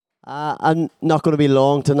I'm not going to be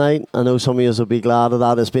long tonight. I know some of you will be glad of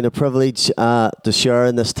that. It's been a privilege to share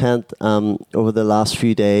in this tent over the last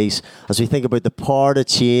few days as we think about the power to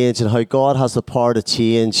change and how God has the power to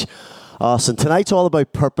change us. And tonight's all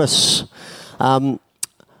about purpose.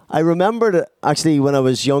 I remembered actually when I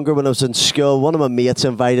was younger, when I was in school, one of my mates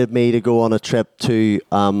invited me to go on a trip to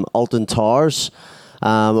Alton Towers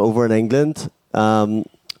over in England.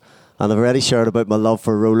 And I've already shared about my love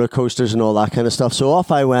for roller coasters and all that kind of stuff. So off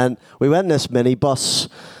I went. We went in this minibus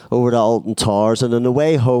over to Alton Towers. And on the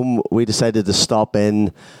way home, we decided to stop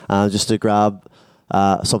in just to grab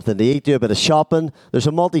something to eat, do a bit of shopping. There's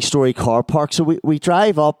a multi-storey car park. So we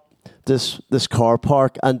drive up this car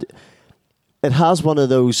park. And it has one of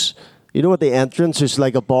those, you know, at the entrance, there's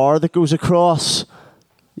like a bar that goes across.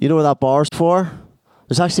 You know what that bar's for?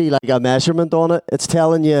 There's actually like a measurement on it. It's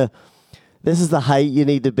telling you, this is the height you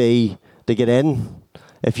need to be to get in.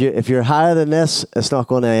 If you're higher than this, it's not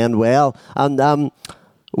going to end well. And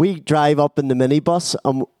we drive up in the minibus,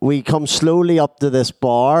 and we come slowly up to this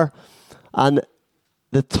bar, and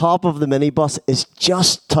the top of the minibus is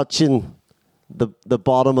just touching the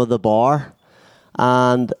bottom of the bar.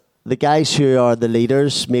 And the guys who are the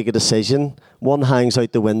leaders make a decision. One hangs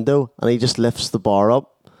out the window, and he just lifts the bar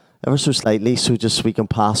up ever so slightly so just we can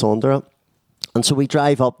pass under it. And so we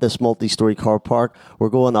drive up this multi-storey car park. We're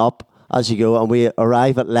going up as you go, and we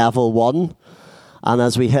arrive at level 1. And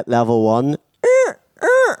as we hit level 1,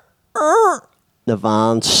 the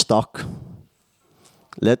van's stuck.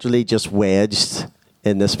 Literally just wedged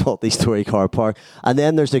in this multi-storey car park. And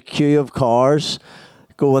then there's a queue of cars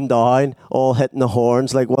going down, all hitting the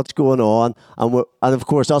horns, like, what's going on? And of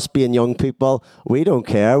course, us being young people, we don't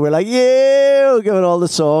care. We're like, yeah, we're giving all the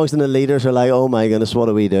songs, and the leaders are like, oh my goodness, what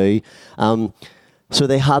do we do? So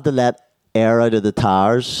they had to let air out of the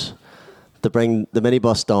tires to bring the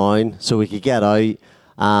minibus down so we could get out.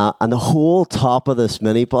 And the whole top of this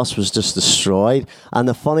minibus was just destroyed. And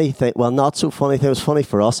the funny thing, well, not so funny thing, it was funny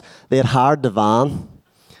for us, they had hired the van.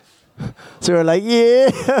 So we're like,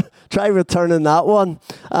 yeah, try returning that one.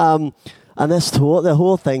 And the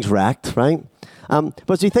whole thing's wrecked, right? But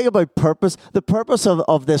as you think about purpose, the purpose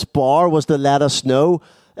of this bar was to let us know,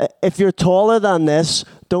 if you're taller than this,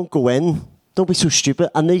 don't go in. Don't be so stupid.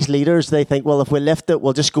 And these leaders, they think, well, if we lift it,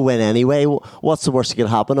 we'll just go in anyway. What's the worst that could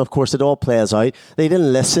happen? Of course, it all plays out. They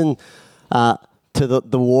didn't listen to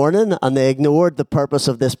the warning, and they ignored the purpose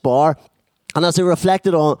of this bar. And as I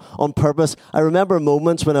reflected on purpose, I remember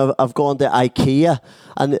moments when I've gone to IKEA.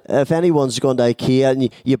 And if anyone's gone to IKEA and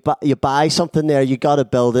you buy something there, you got to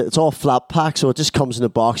build it. It's all flat pack, so it just comes in a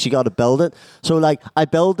box. You got to build it. So, like, I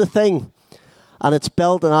build the thing, and it's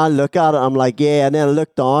built, and I look at it, I'm like, yeah. And then I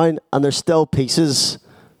look down, and there's still pieces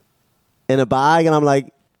in a bag, and I'm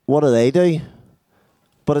like, what do they do?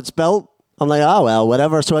 But it's built. I'm like, oh, well,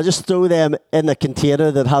 whatever. So I just throw them in a container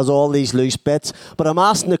that has all these loose bits. But I'm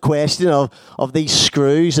asking the question of these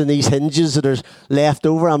screws and these hinges that are left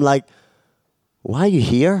over. I'm like, why are you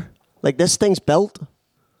here? Like, this thing's built.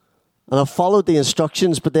 And I've followed the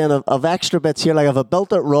instructions, but then I've extra bits here. Like, have I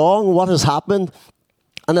built it wrong? What has happened?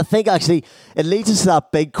 And I think, actually, it leads us to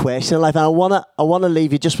that big question in life. And I want to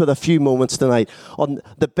leave you just with a few moments tonight on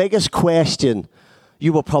the biggest question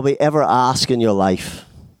you will probably ever ask in your life.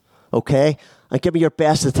 Okay? And give me your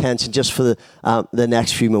best attention just for the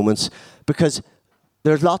next few moments. Because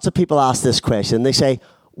there's lots of people ask this question. They say,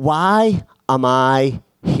 why am I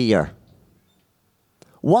here?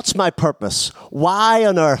 What's my purpose? Why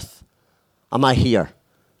on earth am I here?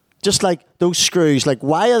 Just like those screws. Like,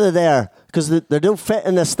 why are they there? Because they don't fit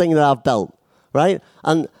in this thing that I've built. Right?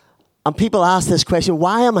 And people ask this question,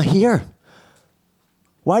 why am I here?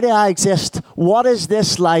 Why do I exist? What is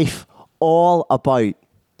this life all about?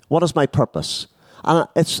 What is my purpose? And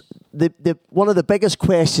it's one of the biggest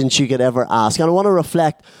questions you could ever ask. And I want to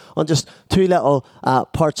reflect on just two little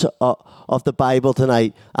parts of the Bible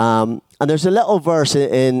tonight. And there's a little verse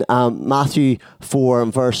in Matthew 4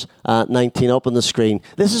 and verse 19 up on the screen.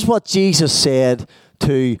 This is what Jesus said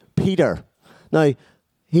to Peter. Now,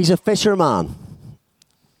 he's a fisherman,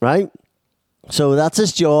 right? So that's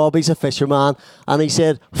his job. He's a fisherman. And he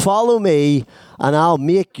said, follow me and I'll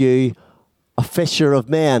make you a fisher of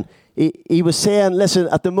men. He was saying, listen,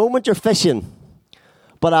 at the moment you're fishing,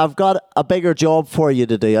 but I've got a bigger job for you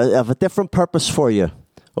to do. I have a different purpose for you,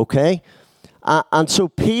 okay? And so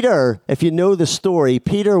Peter, if you know the story,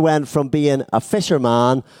 Peter went from being a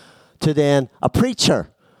fisherman to then a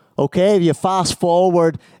preacher, okay? If you fast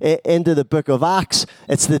forward into the book of Acts,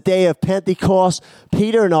 it's the day of Pentecost.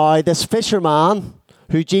 Peter now, this fisherman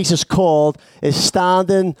who Jesus called, is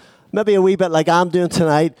standing maybe a wee bit like I'm doing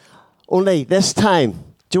tonight. Only this time,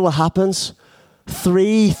 do you know what happens?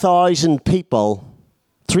 3,000 people,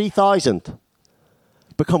 3,000,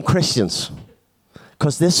 become Christians.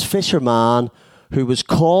 Because this fisherman who was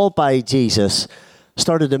called by Jesus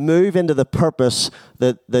started to move into the purpose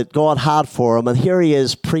that God had for him. And here he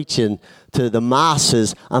is preaching to the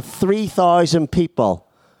masses, and 3,000 people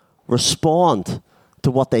respond to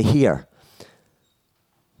what they hear.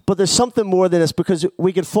 But there's something more than this, because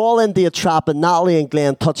we could fall into a trap, and Natalie and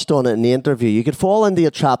Glenn touched on it in the interview. You could fall into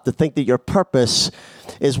a trap to think that your purpose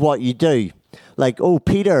is what you do. Like, oh,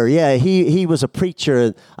 Peter, yeah, he was a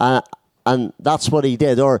preacher, and that's what he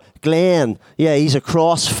did. Or Glenn, yeah, he's a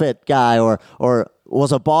CrossFit guy, or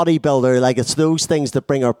was a bodybuilder. Like, it's those things that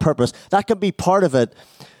bring our purpose. That can be part of it.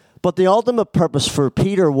 But the ultimate purpose for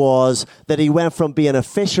Peter was that he went from being a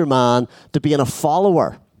fisherman to being a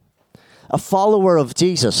follower of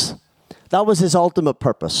Jesus. That was his ultimate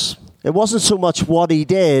purpose. It wasn't so much what he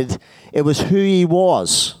did, it was who he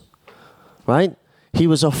was, right? He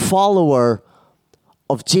was a follower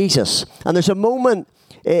of Jesus. And there's a moment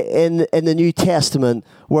in the New Testament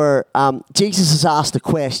where Jesus is asked a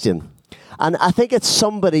question. And I think it's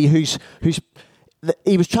somebody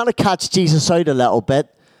he was trying to catch Jesus out a little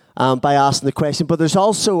bit by asking the question, but there's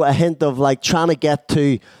also a hint of like trying to get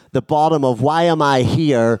to the bottom of why am I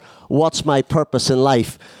here? What's my purpose in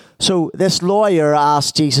life? So this lawyer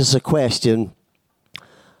asked Jesus a question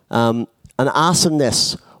and asked him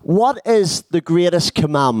this: what is the greatest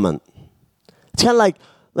commandment? It's kind of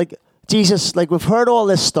like Jesus, like, we've heard all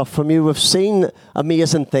this stuff from you, we've seen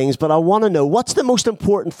amazing things, but I want to know, what's the most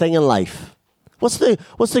important thing in life? What's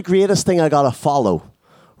the greatest thing I got to follow,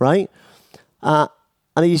 right? And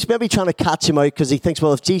he's maybe trying to catch him out because he thinks,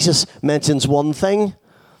 well, if Jesus mentions one thing,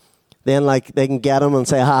 then like they can get him and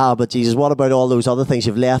say, but Jesus, what about all those other things?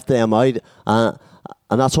 You've left them out, and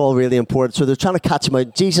that's all really important. So they're trying to catch him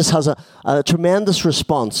out. Jesus has a tremendous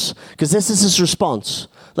response, because this is his response.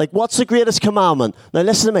 Like, what's the greatest commandment? Now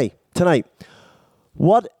listen to me tonight.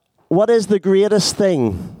 What is the greatest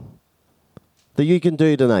thing that you can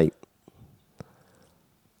do tonight?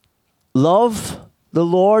 Love the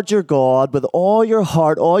Lord your God with all your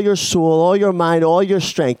heart, all your soul, all your mind, all your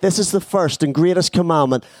strength. This is the first and greatest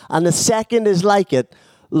commandment. And the second is like it.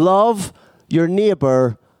 Love your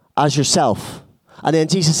neighbor as yourself. And then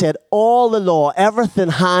Jesus said, all the law, everything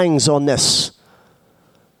hangs on this.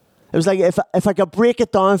 It was like, if I could break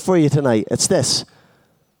it down for you tonight, it's this.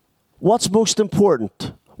 What's most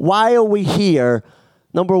important? Why are we here?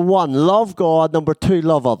 Number one, love God. Number two,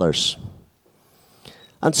 love others.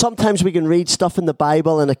 And sometimes we can read stuff in the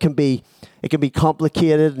Bible and it can be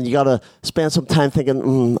complicated, and you got to spend some time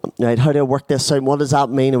thinking, right, how do I work this out? What does that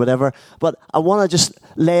mean, or whatever? But I want to just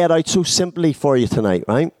lay it out so simply for you tonight,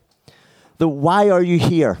 right? The why are you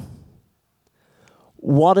here?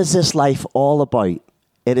 What is this life all about?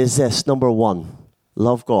 It is this: number one,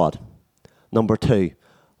 love God. Number two,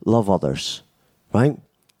 love others, right?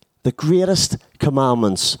 The greatest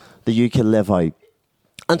commandments that you can live out.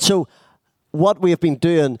 And so what we have been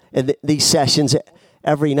doing in these sessions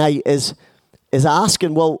every night is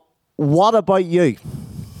asking, well, what about you?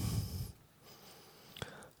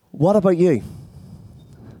 What about you?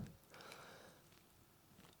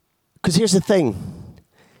 Because here's the thing.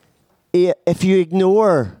 If you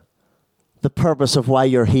ignore the purpose of why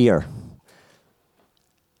you're here,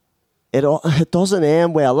 it doesn't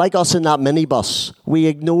end well. Like us in that minibus, we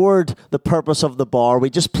ignored the purpose of the bar. We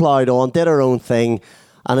just plowed on, did our own thing,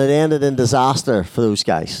 and it ended in disaster for those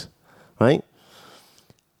guys, right?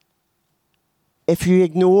 If you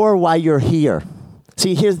ignore why you're here,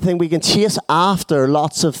 see, here's the thing: we can chase after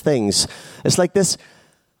lots of things. It's like this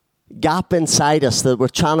gap inside us that we're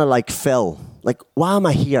trying to like fill. Like, why am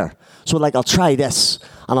I here? So like, I'll try this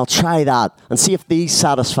and I'll try that and see if these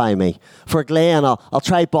satisfy me. For Glenn, I'll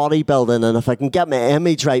try bodybuilding, and if I can get my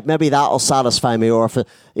image right, maybe that'll satisfy me. Or if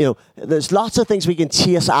there's lots of things we can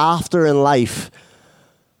chase after in life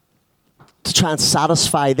to try and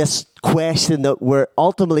satisfy this question that we're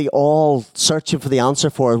ultimately all searching for the answer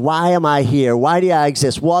for. Why am I here? Why do I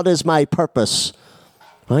exist? What is my purpose?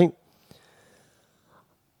 Right?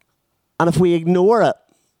 And if we ignore it,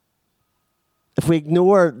 if we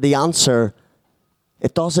ignore the answer,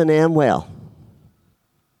 it doesn't end well.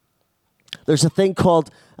 There's a thing called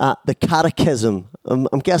the catechism. I'm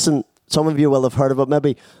guessing some of you will have heard of it,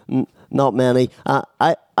 maybe not many.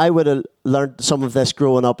 I would have learned some of this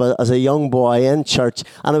growing up as a young boy in church.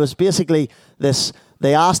 And it was basically this: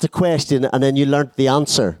 they asked a question and then you learnt the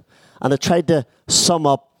answer. And it tried to sum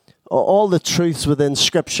up all the truths within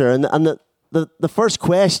Scripture. And the first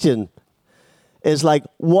question is like,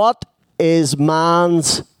 what is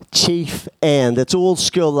man's chief end? It's old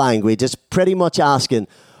school language. It's pretty much asking,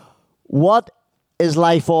 what is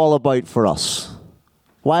life all about for us?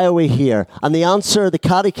 Why are we here? And the answer the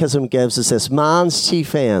Catechism gives is this: man's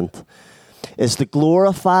chief end is to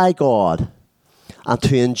glorify God and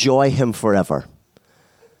to enjoy him forever.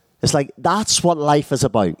 It's like, that's what life is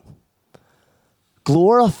about.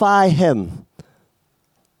 Glorify him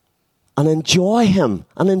and enjoy him.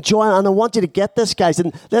 And I want you to get this, guys.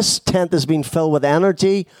 And this tent has been filled with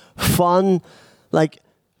energy, fun. Like,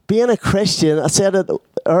 being a Christian, I said it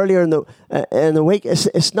earlier in the week,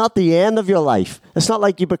 it's not the end of your life. It's not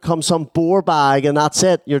like you become some bore bag and that's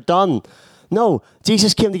it, you're done. No,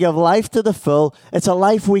 Jesus came to give life to the full. It's a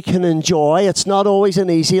life we can enjoy. It's not always an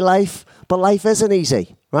easy life, but life isn't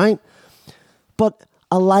easy, right? But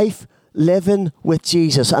a life living with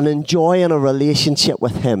Jesus and enjoying a relationship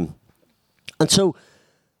with him. And so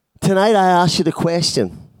tonight I ask you the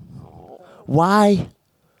question, why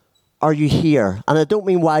are you here? And I don't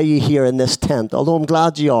mean why are you here in this tent, although I'm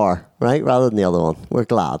glad you are, right? Rather than the other one. We're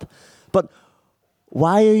glad. But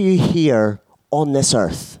why are you here on this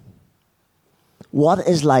earth? What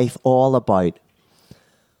is life all about?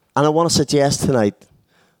 And I want to suggest tonight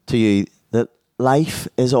to you that life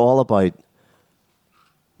is all about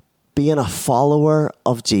being a follower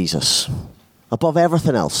of Jesus above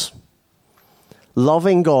everything else.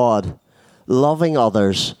 Loving God, loving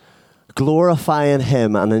others, glorifying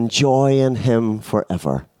him and enjoying him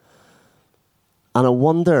forever. And I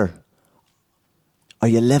wonder, are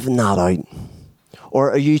you living that out?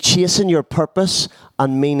 Or are you chasing your purpose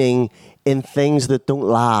and meaning in things that don't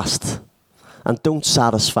last and don't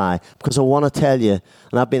satisfy? Because I want to tell you,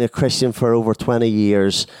 and I've been a Christian for over 20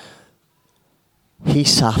 years, he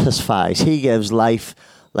satisfies. He gives life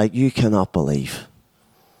like you cannot believe.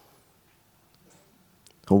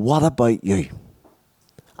 And what about you?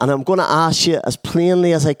 And I'm going to ask you as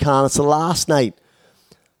plainly as I can, it's the last night,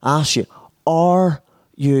 ask you, are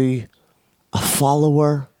you a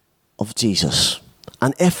follower of Jesus?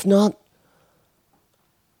 And if not,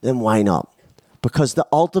 then why not? Because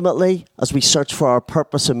ultimately, as we search for our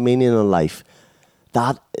purpose and meaning in life,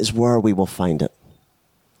 that is where we will find it.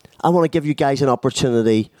 I want to give you guys an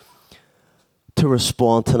opportunity to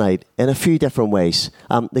respond tonight in a few different ways.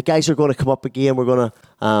 The guys are going to come up again. We're going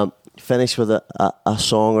to finish with a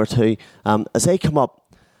song or two. As they come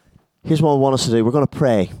up, here's what I want us to do. We're going to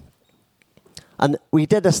pray. And we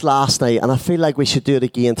did this last night, and I feel like we should do it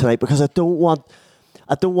again tonight because I don't want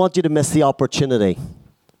you to miss the opportunity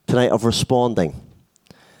tonight of responding.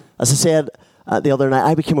 As I said the other night,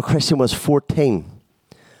 I became a Christian when I was 14.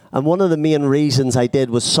 And one of the main reasons I did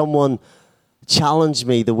was someone challenged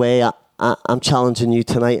me the way I'm challenging you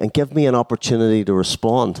tonight and give me an opportunity to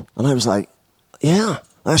respond. And I was like, yeah,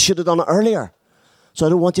 I should have done it earlier. So I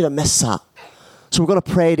don't want you to miss that. So we're going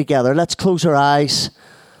to pray together. Let's close our eyes.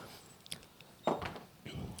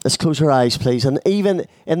 Let's close our eyes, please. And even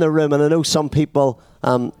in the room, and I know some people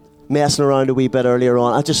messing around a wee bit earlier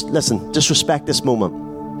on, just respect this moment.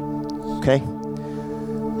 Okay?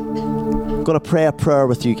 I'm going to pray a prayer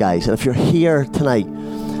with you guys. And if you're here tonight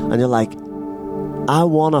and you're like, I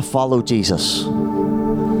want to follow Jesus,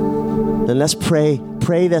 then let's pray.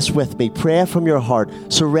 Pray this with me. Pray from your heart.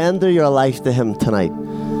 Surrender your life to him tonight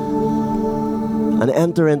and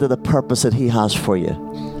enter into the purpose that he has for you.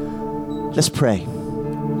 Let's pray.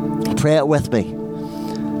 Pray it with me.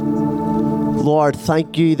 Lord,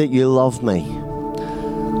 thank you that you love me.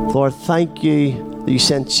 Lord, thank you that you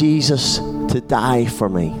sent Jesus to die for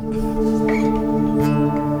me.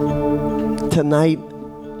 Tonight,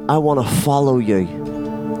 I want to follow you.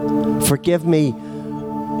 Forgive me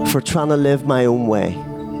for trying to live my own way.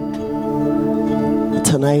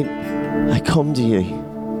 Tonight, I come to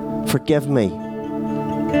you. Forgive me.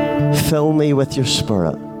 Fill me with your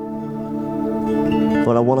Spirit.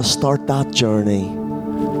 But I want to start that journey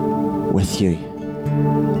with you.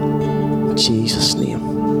 In Jesus'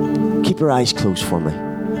 name. Keep your eyes closed for me.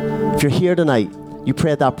 If you're here tonight, you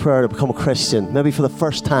prayed that prayer to become a Christian, maybe for the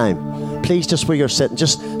first time, please, just where you're sitting,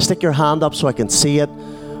 just stick your hand up so I can see it.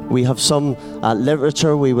 We have some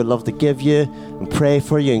literature we would love to give you and pray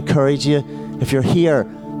for you, encourage you. If you're here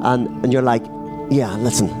and you're like, yeah,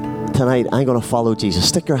 listen, tonight I'm going to follow Jesus,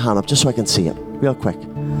 stick your hand up just so I can see it real quick.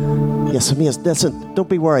 Yes, amazing. Listen, don't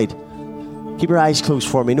be worried. Keep your eyes closed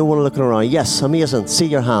for me. No one looking around. Yes, amazing. See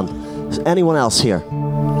your hand. Is anyone else here?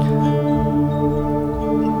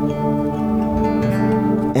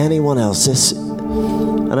 Anyone else?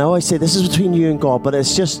 And I always say this is between you and God, but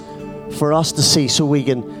it's just for us to see so we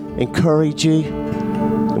can encourage you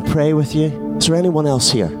and pray with you. Is there anyone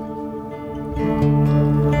else here?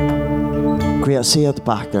 Great. I see you at the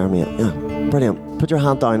back there, mate. Yeah, brilliant. Put your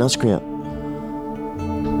hand down. That's great.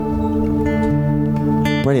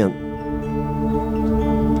 Brilliant.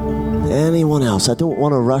 Anyone else? I don't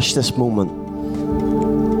want to rush this moment.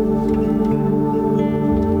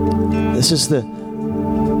 This is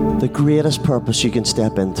the greatest purpose you can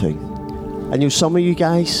step into. And some of you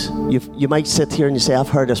guys, you might sit here and you say, I've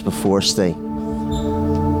heard this before, Steve.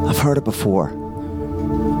 I've heard it before.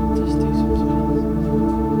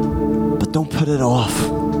 But don't put it off.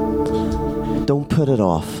 Don't put it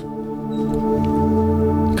off.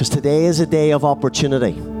 Because today is a day of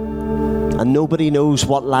opportunity. And nobody knows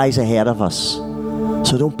what lies ahead of us.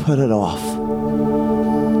 So don't put it off.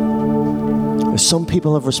 Some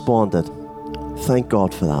people have responded. Thank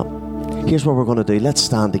God for that. Here's what we're going to do. Let's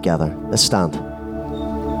stand together. Let's stand.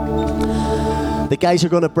 The guys are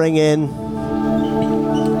going to bring in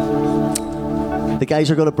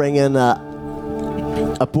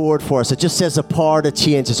a board for us. It just says a power to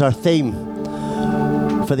change. It's our theme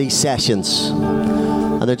for these sessions.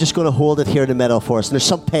 And they're just going to hold it here in the middle for us. And there's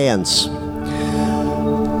some pens.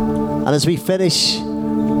 And as we finish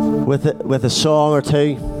with a song or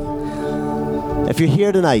two, if you're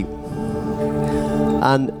here tonight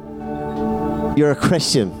and you're a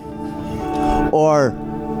Christian, or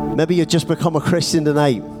maybe you've just become a Christian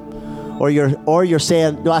tonight, or you're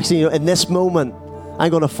saying, no, actually, in this moment, I'm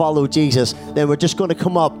going to follow Jesus, then we're just going to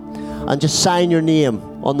come up and just sign your name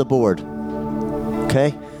on the board.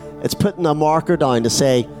 Okay? It's putting a marker down to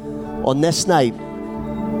say, on this night,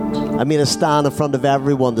 I made a stand in front of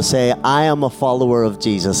everyone to say, I am a follower of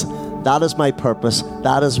Jesus. That is my purpose.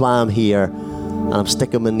 That is why I'm here. And I'm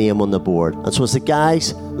sticking my name on the board. And so as the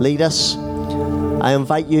guys lead us, I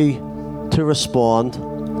invite you to respond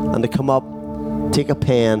and to come up, take a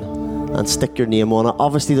pen, and stick your name on it.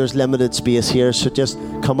 Obviously, there's limited space here, so just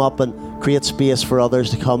come up and create space for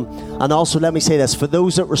others to come. And also, let me say this, for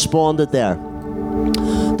those that responded there,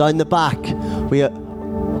 down the back,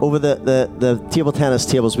 over the table tennis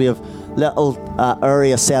tables, we have little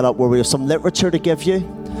area set up where we have some literature to give you,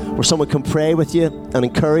 where someone can pray with you and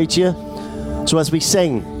encourage you. So as we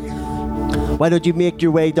sing, why don't you make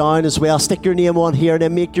your way down as well? Stick your name on here and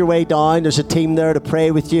then make your way down. There's a team there to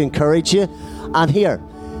pray with you, encourage you. And here,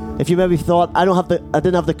 if you maybe thought, I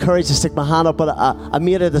didn't have the courage to stick my hand up, but I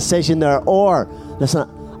made a decision there. Or, listen,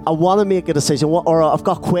 I want to make a decision, or I've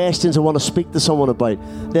got questions I want to speak to someone about.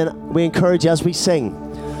 Then we encourage you as we sing,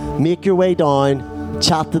 make your way down,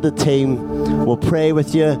 chat to the team. We'll pray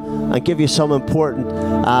with you and give you some important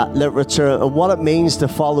literature and what it means to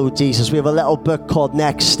follow Jesus. We have a little book called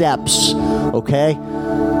Next Steps, okay?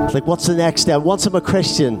 Like, what's the next step? Once I'm a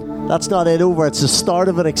Christian, that's not it over. It's the start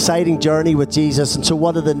of an exciting journey with Jesus. And so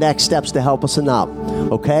what are the next steps to help us in that,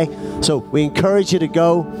 okay? So we encourage you to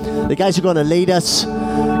go. The guys are going to lead us.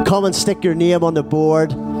 Come and stick your name on the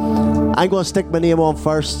board. I'm going to stick my name on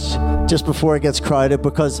first, just before it gets crowded,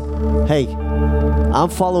 because, hey, I'm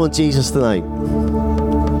following Jesus tonight.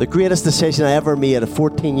 The greatest decision I ever made at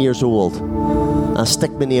 14 years old. And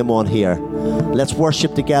stick my name on here. Let's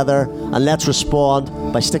worship together and let's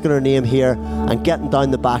respond by sticking our name here and getting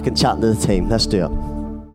down the back and chatting to the team. Let's do it.